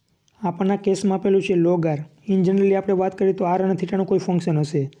 આપણના કેસમાં આપેલું છે લોગ આર. ઇન જનરલી આપણે વાત કરીએ તો આર અને થીટાનું કોઈ ફંક્શન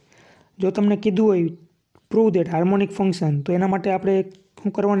હશે. જો તમને કીધું હોય પ્રૂવ દેટ હાર્મોનિક ફંક્શન, તો એના માટે આપણે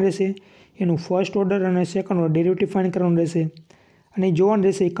શું કરવાનું રહેશે? એનું ફર્સ્ટ ઓર્ડર અને સેકન્ડ ઓર્ડર ડેરિવેટિવ ફાઇન્ડ કરવાનું રહેશે અને જોવાનું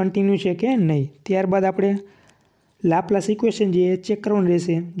રહેશે એ કન્ટિન્યુ છે કે નહીં. ત્યારબાદ આપણે લાપ્લાસ ઇક્વેશન જે ચેક કરવાનું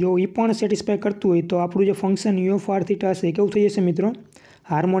રહેશે. જો એ પણ સેટિસ્ફાય કરતું હોય તો આપણું જે function you of R theta હશે કેવું થઈ જશે મિત્રો?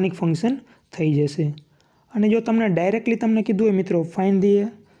 હાર્મોનિક ફંક્શન થઈ જશે. અને જો તમને ડાયરેક્ટલી તમને કીધું હોય મિત્રો ફાઇન્ડ ધી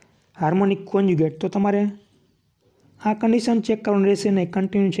હાર્મોનિક કોન્જ્યુગેટ, તો તમારે આ કન્ડિશન ચેક કરવાનું રહેશે નહીં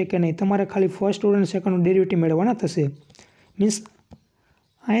કન્ટિન્યુ છે કે નહીં. તમારે ખાલી ફર્સ્ટ ઓર્ડર અને સેકન્ડ ઓર્ડર ડેરિવેટિવ મેળવવાના થશે. મીન્સ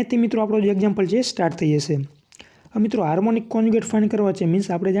અહીંયાથી મિત્રો આપણો જે એક્ઝામ્પલ છે સ્ટાર્ટ થઈ જશે. હવે મિત્રો હાર્મોનિક કોન્જ્યુગેટ ફાઇન્ડ કરવા છે, મીન્સ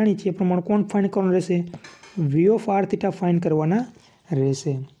આપણે જાણીએ છીએ એ પ્રમાણે કોણ ફાઇન્ડ કરવાનું રહેશે? વી ઓફ આર થીટા ફાઇન્ડ કરવાના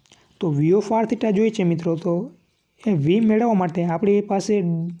રહેશે. તો વી ઓફ આર થીટા જોઈએ છે મિત્રો, તો એ વી મેળવવા માટે આપણી પાસે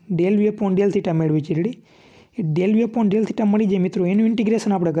ડેલ વી અપોન ડેલ થીટા મેળવી છે. રેડી? એ ડેલ વી અપોન ડેલ થીટા મળી જાય મિત્રો, એનું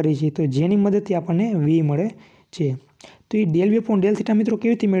ઇન્ટિગ્રેશન આપણે કરીએ છીએ, તો જેની મદદથી આપણને વી મળે છે. તો એ ડેલ વી અપોન ડેલ થીટા મિત્રો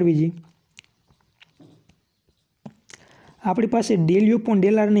કેવી રીતે મેળવી છે? આપણી પાસે ડેલ વી અપોન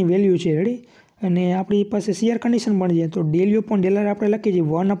ડેલ આરની વેલ્યુ છે. રેડી? અને આપણી પાસે સીઆર કન્ડિશન પણ છે. તો ડેલ વી અપોન ડેલ આર આપણે લખીએ છીએ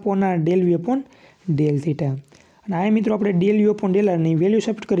 1 અપોન આર ડેલ વી અપોન ડેલ થીટા. અને આ મિત્રો આપણે ડેલ વી અપોન ડેલ આરની વેલ્યુ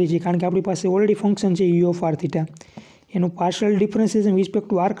સબસ્ટિટ્યુટ કરીએ છીએ, કારણ કે આપણી પાસે ઓલરેડી ફંક્શન છે યુ ઓફ આર થીટા. એનું partial differentiation with respect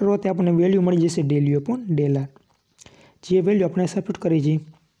to R કરવાથી આપણને વેલ્યુ મળી જશે ડેલ વી અપોન ડેલ આર, જે વેલ્યુ આપણે સબસ્ટિટ્યુટ કરી છે.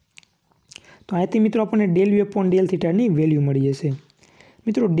 તો અહીંથી મિત્રો આપણને ડેલ વી અપોન ડેલ થીટાની વેલ્યુ મળી જશે.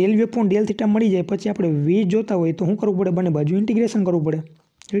 મિત્રો ડેલ વી અપોન ડેલ થીટા મળી જાય પછી આપણે વી જોતા હોય તો શું કરવું પડે? બંને બાજુ ઇન્ટિગ્રેશન કરવું પડે.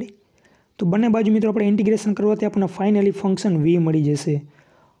 રેડી? તો બંને બાજુ મિત્રો આપણે ઇન્ટિગ્રેશન કરવાથી આપણને ફાઇનલી ફંક્શન વી મળી જશે.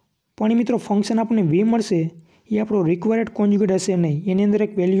 પણ મિત્રો ફંક્શન આપણને વી મળશે એ આપણો રિક્વાયર્ડ કોન્જ્યુગેટ હશે નહીં, એની અંદર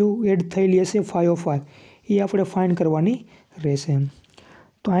એક વેલ્યુ એડ થયેલી હશે ફાઈ ઓફ આર, એ આપણે ફાઇન્ડ કરવાની રહેશે.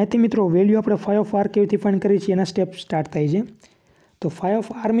 તો અહીંથી મિત્રો વેલ્યુ આપણે ફાઈ ઓફ આર કેવી રીતે ફાઇન્ડ કરીએ છીએ એના સ્ટેપ સ્ટાર્ટ થાય છે. તો ફાઈ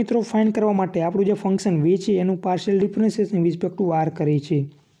ઓફ આર મિત્રો ફાઇન્ડ કરવા માટે આપણું જે ફંક્શન વી છે એનું partial differentiation with respect to R કરીએ છીએ,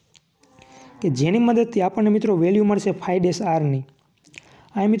 કે જેની મદદથી આપણને મિત્રો વેલ્યુ મળશે ફાઈ ડેશ આરની.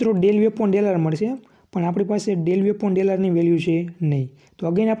 આ મિત્રો ડેલ વી અપોન ડેલ આર મળશે, પણ આપણી પાસે ડેલ વી અપોન ડેલ આરની વેલ્યુ છે નહીં. તો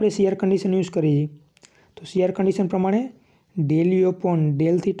અગેન આપણે સીઆર કન્ડિશન યુઝ કરીએ. તો સીઆર કન્ડિશન પ્રમાણે del V upon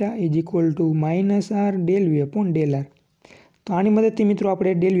del theta is equal to minus R del V upon del R. તો આની મદદથી મિત્રો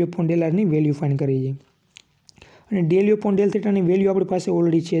આપણે ડેલ વી અપોન ડેલ આરની વેલ્યુ ફાઇન્ડ કરીએ છીએ. અને del you upon del થીટાની value આપણી પાસે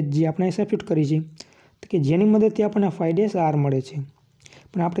ઓલરેડી છે જે આપણે સબસ્ટિટ્યુટ કરી છે તો કે જેની મદદથી આપણને ફાઈ ડેશ આર મળે છે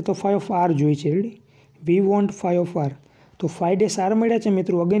પણ આપણે તો ફાઈ ઓફ આર જોઈએ છે ready we want five off R તો ફાઈ ડેશ આર મળ્યા છે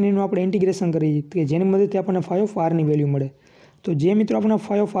મિત્રો અગેન એનું આપણે ઇન્ટિગ્રેશન કરીએ કે જેની મદદથી આપણને ફાઈ ઓફ આરની વેલ્યુ મળે તો જે મિત્રો આપણને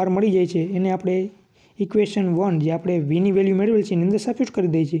ફાઈ ઓફ આર મળી જાય છે એને આપણે ઇક્વેશન 1 જે આપણે વીની વેલ્યુ મેળવેલ છે એની અંદર સબસ્ટિટ્યુટ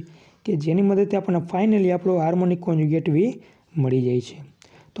કરી દઈએ છીએ કે જેની મદદથી આપણને ફાઇનલી આપણો હાર્મોનિક કોન્જ્યુગેટ વી મળી જાય છે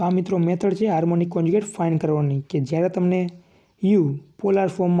તો આ મિત્રો મેથડ છે હાર્મોનિક કોન્જ્યુગેટ ફાઇન્ડ કરવાની કે જ્યારે તમને યુ પોલાર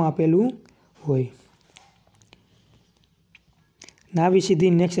ફોર્મમાં આપેલું હોય. Now we see the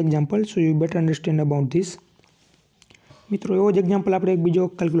next example so you better understand about this. મિત્રો એવો જ એક્ઝામ્પલ આપણે એક બીજો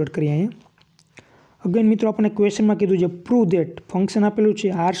કેલ્ક્યુલેટ કરીએ અહીંયા અગેન મિત્રો આપણે ક્વેશ્ચનમાં કીધું છે પ્રૂવ ધેટ ફંક્શન આપેલું છે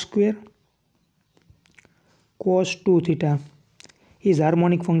r² cos 2 theta is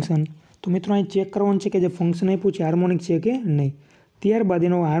harmonic function તો મિત્રો અહીં ચેક કરવાનું છે કે જે ફંક્શન આપ્યું છે હાર્મોનિક છે કે નહીં ત્યારબાદ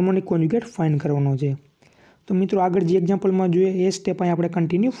એનો હાર્મોનિક કોન્જ્યુગેટ ફાઇન્ડ કરવાનો છે તો મિત્રો આગળ જે એક્ઝામ્પલમાં જોઈએ એ સ્ટેપ અહીં આપણે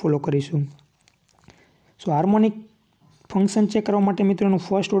કન્ટિન્યુ ફોલો કરીશું. સો હાર્મોનિક ફંક્શન ચેક કરવા માટે મિત્રોનું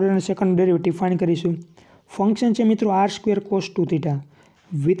ફર્સ્ટ ઓર્ડર અને સેકન્ડ ડેરિવેટિવ ફાઇન્ડ કરીશું. ફંક્શન છે મિત્રો r² cos 2 theta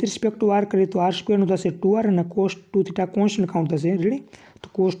with respect to r કરીએ તો r² નું થશે 2r અને cos 2 થીટા કોન્સ્ટન્ટ કાઉન્ટ થશે રેડી તો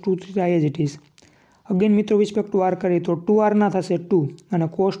cos 2 theta as it is again મિત્રો રિસ્પેક્ટ ટુ r કરીએ તો 2r ના થશે 2 અને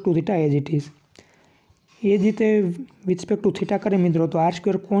cos 2 theta as it is એ જ રીતે વિથ રિસ્પેક્ટ ટુ થીટા કરીએ મિત્રો તો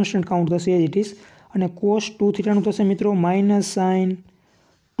r² કોન્સ્ટન્ટ કાઉન્ટ થશે એઝ ઇટ ઇઝ અને cos 2 થીટાનું થશે મિત્રો માઇનસ સાઇન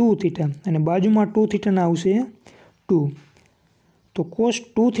 2 થીટા અને બાજુમાં 2 થીટાના આવશે 2 તો cos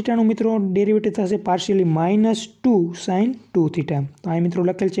 2 થીટાનું મિત્રો ડેરિવેટિવ થશે પાર્શિયલી માઇનસ 2 સાઇન 2 થીટા તો આ મિત્રો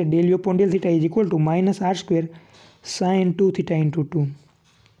લખેલ છે del you upon del theta is equal to minus r² sign 2 theta into 2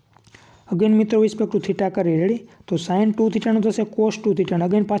 again મિત્રો રિસ્પેક્ટ ટુ થીટા કરીએ રેડી તો સાઇન 2 થીટાનું થશે cos 2 થીટા અને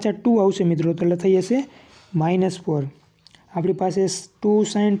અગેન પાછા 2 આવશે મિત્રો તો એટલે થઈ જશે -4 આપણી પાસે 2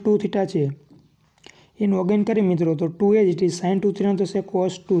 સાઇન 2 થીટા છે એનું અગેન કરીએ મિત્રો તો 2 એજ ઇટ ઇઝ સાઇન 2 થીટાનું થશે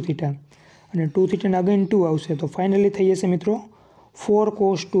cos 2 થીટા અને 2 થીટાને અગેન 2 આવશે તો ફાઇનલી થઈ જશે મિત્રો 4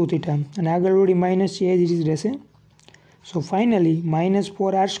 cos 2 થીટા અને આગળ ઓલરેડી માઇનસ છે એજ ઇટ ઇઝ રહેશે so finally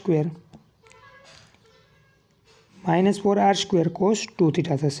 -4r² cos 2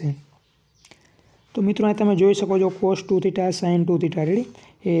 theta થશે તો મિત્રો અહીં તમે જોઈ શકો છો cos 2 theta sign 2 theta ready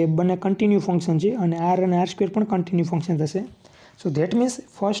એ બંને કન્ટિન્યુ ફંક્શન છે અને r અને r² પણ કન્ટિન્યુ ફંક્શન થશે so that means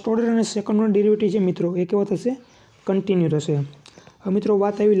first order અને સેકન્ડ ઓર્ડર ડેરિવેટિવ છે મિત્રો એ કેવો થશે કન્ટિન્યુ થશે. હવે મિત્રો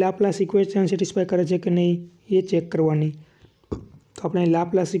વાત આવી લાપ્લાસ ઇક્વેશન સેટિસ્ફાય કરે છે કે નહીં એ ચેક કરવાની તો આપણે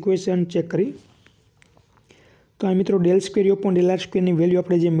લાપ્લાસ ઇક્વેશન ચેક કરી તો આ મિત્રો del square you upon del r² ની વેલ્યુ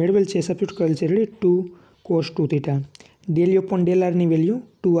આપણે જે મેળવેલ છે સબસ્ટિટ્યુટ કરેલ છે ready 2 cos 2 theta del you upon del r ની વેલ્યુ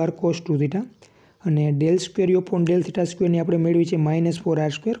 2r cos 2 થીટા અને del square you upon del theta સ્ક્વેરની આપણે મેળવી છે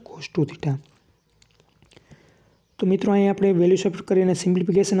 -4r² cos 2 થીટા તો મિત્રો અહીં આપણે વેલ્યુ સબસ્ટિટ્યુટ કરીને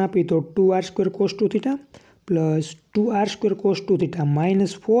સિમ્પ્લિફિકેશન આપી તો 2r² cos 2 theta plus 2r² cos 2 theta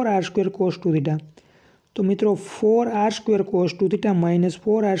 -4r² cos 2 theta તો મિત્રો 4r² cos 2 theta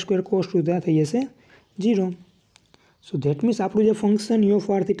 -4r² cos 2 theta થઈ જશે 0 સો ધેટ મીન્સ આપણું જે function you of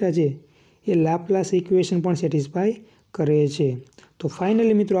r theta છે એ લાપ્લાસ ઇક્વેશન પણ સેટિસ્ફાય કરે છે તો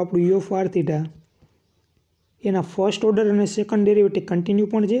ફાઇનલી મિત્રો આપણું યુ ઓફ r થીટા એના ફર્સ્ટ ઓર્ડર અને સેકન્ડ ડેરિવેટિવ કન્ટિન્યુ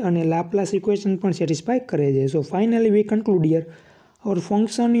પણ છે અને લાપ્લાસ ઇક્વેશન પણ સેટિસ્ફાય કરે છે so finally V conclude here hour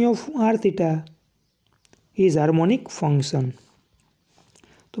function you of r theta is harmonic function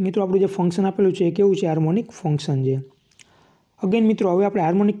તો મિત્રો આપણું જે ફંક્શન આપેલું છે એ કેવું છે હાર્મોનિક ફંક્શન છે અગેન મિત્રો હવે આપણે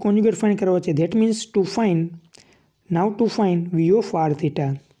હાર્મોનિક કોન્જ્યુગેટ ફાઇન્ડ કરવા છે that means to find V of r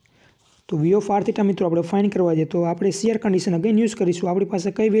theta તો વી ઓફ r થીટા મિત્રો આપણે ફાઇન્ડ કરવા છે તો આપણે શેર કન્ડિશન અગેન યુઝ કરીશું આપણી પાસે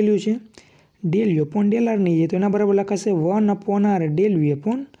કઈ વેલ્યુ છે del you upon del r ની છે તો એના બરાબર લખાશે 1 અપોન r ડેલ વી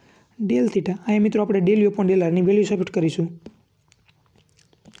અપોન ડેલ થીટા અહીંયા મિત્રો આપણે del you upon del r ની વેલ્યુ સબસ્ટિટ્યુટ કરીશું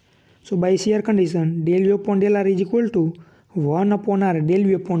so bye share condition del you upon del r is equal to 1 upon r del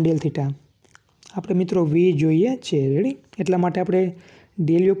V upon del theta આપણે મિત્રો વી જોઈએ છે ready એટલા માટે આપણે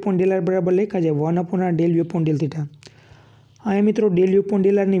del you upon del r બરાબર લખ્યા છે 1 અપોન r ડેલ વી અપોન ડેલ થીટા અહીંયા મિત્રો del you upon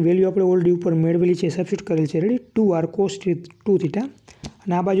del r ની વેલ્યુ આપણે ઓલરેડી ઉપર મેળવેલી છે સબસ્ટિટ્યુટ કરેલ છે રેડી 2r cos 2 થીટા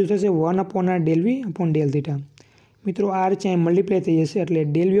અને આ બાજુ થશે 1 અપોન r ડેલ વી અપોન ડેલ થીટા મિત્રો r છે મલ્ટીપ્લાય થઈ જશે એટલે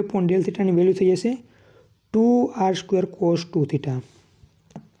ડેલ વી અપોન ડેલ થીટાની વેલ્યુ થઈ જશે 2r² cos 2 થીટા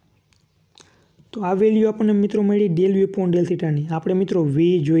તો આ વેલ્યુ આપણને મિત્રો મળી ડેલ વી અપોન ડેલ થીટાની આપણે મિત્રો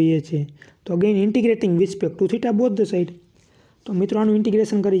વી જોઈએ છે તો again integrating with respect to theta both the side તો મિત્રો આનું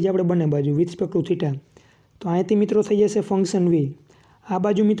ઇન્ટિગ્રેશન કરી આપણે બંને બાજુ વિથ રિસ્પેક્ટ ટુ થીટા તો અહીંથી મિત્રો થઈ જશે ફંક્શન વી આ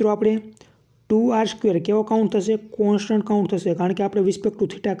બાજુ મિત્રો આપણે 2r² કેવો કાઉન્ટ થશે કોન્સ્ટન્ટ કાઉન્ટ થશે કારણ કે આપણે રિસ્પેક્ટ ટુ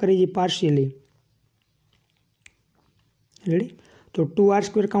થીટા કરી છે પાર્શિયલી રેડી તો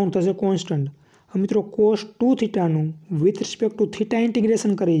 2r² કાઉન્ટ થશે કોન્સ્ટન્ટ હવે મિત્રો cos 2 થીટાનું with respect to theta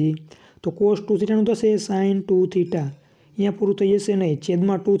integration કરી છે તો cos 2 થીટાનું થશે sin 2 થીટા। અહીંયા પૂરું થઈ જશે નહીં,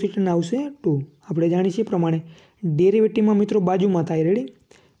 છેદમાં 2 થીટાના આવશે 2। આપણે જાણીએ છીએ પ્રમાણે ડેરિવેટિવમાં મિત્રો બાજુમાં થાય, રેડી।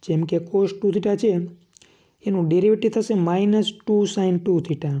 જેમ કે cos 2 થીટા છે એનું ડેરિવેટિવ થશે -2 sin 2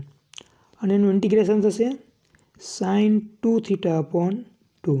 થીટા અને એનું ઇન્ટિગ્રેશન થશે sin 2 થીટા upon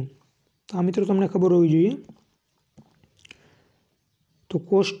 2। તો આ મિત્રો તમને ખબર હોવી જોઈએ। તો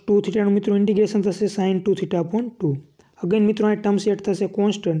cos 2 થીટાનું મિત્રો ઇન્ટિગ્રેશન થશે sin 2 થીટા upon 2। અગેન મિત્રો આ ટર્મ સેટ થશે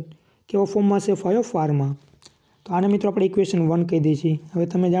કોન્સ્ટન્ટ, કેવા ફોર્મમાં છે ફાઈ ઓફ આરમાં। તો આને મિત્રો આપણે ઇક્વેશન 1 કહી દઈએ છીએ। હવે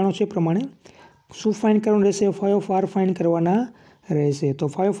તમે જાણો છો એ પ્રમાણે શું ફાઇન્ડ કરવાનું રહેશે? ફાઈ ઓફ આર ફાઇન્ડ કરવાના રહેશે। તો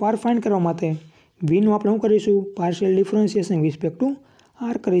ફાઈ ઓફ આર ફાઇન્ડ કરવા માટે વીનું આપણે શું કરીશું? Partial differentiation respect to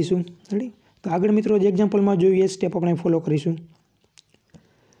R કરીશું, રેડી। તો આગળ મિત્રો જે એક્ઝામ્પલમાં જોઈએ એ સ્ટેપ આપણે ફોલો કરીશું।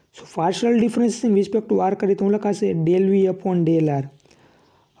 સો partial differentiation respect to R કરીએ તો શું લખાશે? ડેલ વી અપોન ડેલ આર।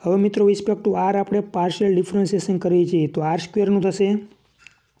 હવે મિત્રો રિસ્પેક્ટ ટુ આર આપણે પાર્શિયલ ડિફરન્શિએશન કરીએ છીએ તો આર સ્ક્વેરનું થશે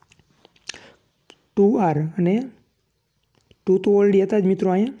 2r અને 2 તો ઓલરેડી હતા જ મિત્રો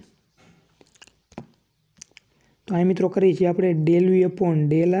અહીંયા। તો અહીં મિત્રો કરીએ છીએ આપણે del V upon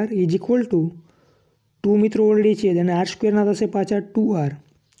del R is equal to 2 મિત્રો ઓલરેડી છે અને આર સ્ક્વેરના થશે પાછા 2r।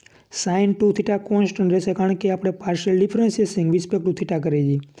 સાઇન 2 થીટા કોન્સ્ટન્ટ રહેશે કારણ કે આપણે partial differentiation respect to theta કરીએ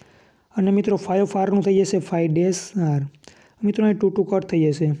છીએ। અને મિત્રો ફાઈ ઓફ આરનું થઈ જશે ફાઈ ડેશ આર। મિત્રો અહીં 2 કટ થઈ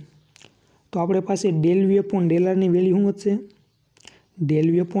જશે તો આપણે પાસે ડેલ વી અપોન ડેલ આરની વેલ્યુ શું વધશે? Del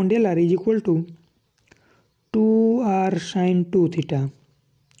V upon del R is equal to 2r sin 2 theta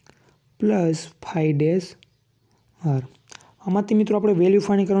plus phi dash R. આમાંથી મિત્રો આપણે વેલ્યુ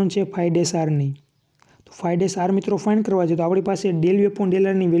ફાઇન્ડ કરવાનું છે ફાઈ ડેશ આરની। તો ફાઈ ડેશ આર મિત્રો ફાઇન્ડ કરવા છે તો આપણી પાસે ડેલ વી અપોન ડેલ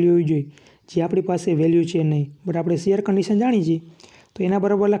આરની વેલ્યુ હોવી જોઈએ, જે આપણી પાસે વેલ્યુ છે નહીં, બટ આપણે શેર કન્ડિશન જાણી છીએ તો એના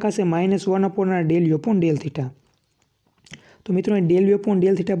બરાબર લખાશે -1 અપોન આર ડેલ વી અપોન ડેલ થીટા। તો મિત્રો અહીં ડેલ વી અપોન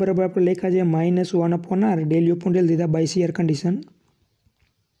ડેલ થીટા બરાબર આપણે લખ્યા છે -1 upon R del V upon del theta by share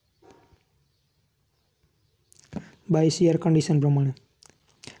condition પ્રમાણે,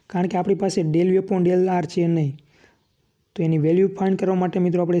 કારણ કે આપણી પાસે ડેલ વી અપોન ડેલ આર છે નહીં, તો એની વેલ્યુ ફાઇન્ડ કરવા માટે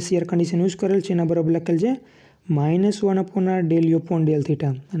મિત્રો આપણે શેર કન્ડિશન યુઝ કરેલ છે, એના બરાબર લખેલ છે -1 અપોન આર ડેલ વી અપોન ડેલ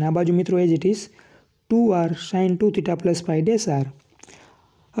થીટા અને આ બાજુ મિત્રો એજ it is 2r sin 2 theta plus phi dash R.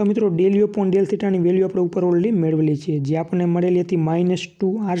 હવે મિત્રો ડેલ વી અપોન ડેલ થીટાની વેલ્યુ આપણે ઉપર ઓલરેડી મેળવેલી છે, જે આપણને મળેલી હતી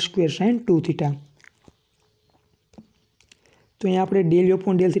 -2r² sin 2 થીટા। તો અહીંયા આપણે ડેલ વી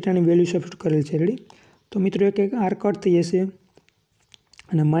અપોન ડેલ થીટાની વેલ્યુ સબસ્ટિટ્યુટ કરેલ છે, રેડી। તો મિત્રો એક આર કટ થઈ જશે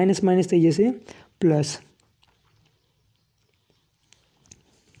અને માઇનસ થઈ જશે પ્લસ।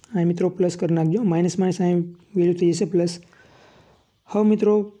 અહીં મિત્રો પ્લસ કરી નાખજો, માઇનસ અહીં વેલ્યુ થઈ જશે પ્લસ। હવે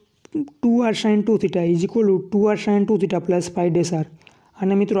મિત્રો 2r sin 2 theta is equal to 2r sin 2 theta plus phi dash R.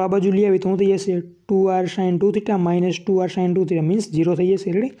 અને મિત્રો આ બાજુ લઈ આવી તો શું થઈ જશે? 2r sin 2 theta minus 2r sin 2 theta means 0 થઈ જશે,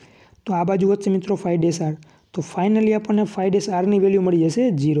 રેડી। તો આ બાજુ વધશે મિત્રો ફાઈ ડેશ આર। તો ફાઇનલી આપણને ફાઈ ડેશ આરની વેલ્યુ મળી જશે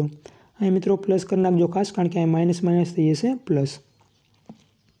 0। અહીં મિત્રો પ્લસ કરી નાખજો ખાસ, કારણ કે અહીં માઇનસ થઈ જશે પ્લસ।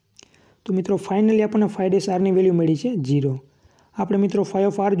 તો મિત્રો ફાઇનલી આપણને ફાઈ ડેશ આરની વેલ્યુ મળી છે 0। આપણે મિત્રો ફાઈ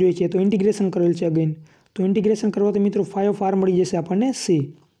ઓફ આર જોઈએ છે તો ઇન્ટિગ્રેશન કરેલ છે અગેન, તો ઇન્ટિગ્રેશન કરવાથી મિત્રો ફાઈ ઓફ આર મળી જશે આપણને સી।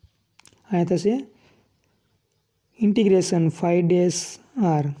 અહીંયા થશે integration phi dash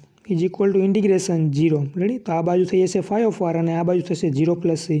R is equal to integration 0, ready. તો આ બાજુ થઈ જશે ફાઈ ઓફ આર અને આ બાજુ થશે 0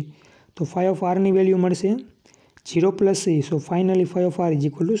 પ્લસ સી। તો ફાઈ ઓફ આરની વેલ્યુ મળશે 0 plus C. So finally five off R is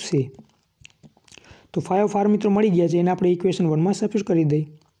equal to C. તો ફાઈ ઓફ આર મિત્રો મળી ગયા છે, એને આપણે ઇક્વેશન 1માં સબસ્ટિટ્યુટ કરી દઈએ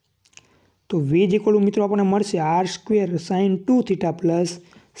તો વી ઇઝ ઇક્વલ ટુ મિત્રો આપણને મળશે r² sin 2 theta plus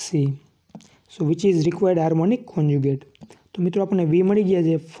C. So which is required harmonic conjugate. તો મિત્રો આપણને વી મળી ગયા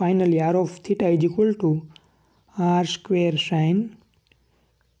છે। Finally are of theta is equal to r² sin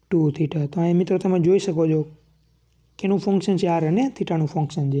 2 theta. તો અહીં મિત્રો તમે જોઈ શકો છો કેનું ફંક્શન છે આર અને થીટાનું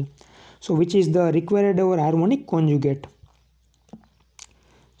ફંક્શન છે। સો which is the required hour harmonic conjugate.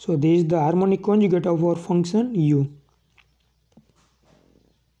 So this is the harmonic conjugate of our function u.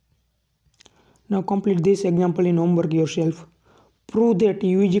 Now complete this example in homework yourself. Prove that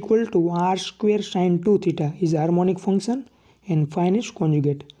u is equal to r² sin 2 theta is harmonic function and find its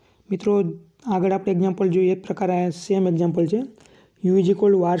conjugate. મિત્રો આગળ આપણે example જોઈએ એ પ્રકારે same example છે। u is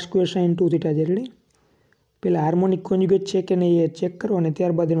equal to r² sin 2 theta છે, ready. પહેલાં harmonic conjugate છે કે નહીં એ ચેક કરો અને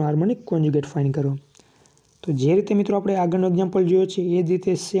ત્યારબાદ એનો હાર્મોનિક કોન્જ્યુગેટ ફાઇન્ડ કરો। તો જે રીતે મિત્રો આપણે આગળનો એક્ઝામ્પલ જોયો છે એ જ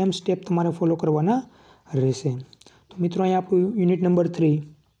રીતે સેમ સ્ટેપ તમારે ફોલો કરવાના રહેશે। તો મિત્રો અહીંયા આપણું યુનિટ નંબર 3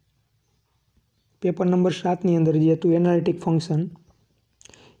 પેપર નંબર 7ની અંદર જે હતું એનાલિટિક ફંક્શન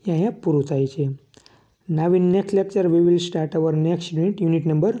એ અહીંયા પૂરું થાય છે। નાવ in next lecture we will start hour next unit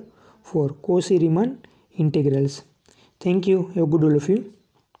number 4 Kosi રીમાન integrals. Thank you, have good all of you.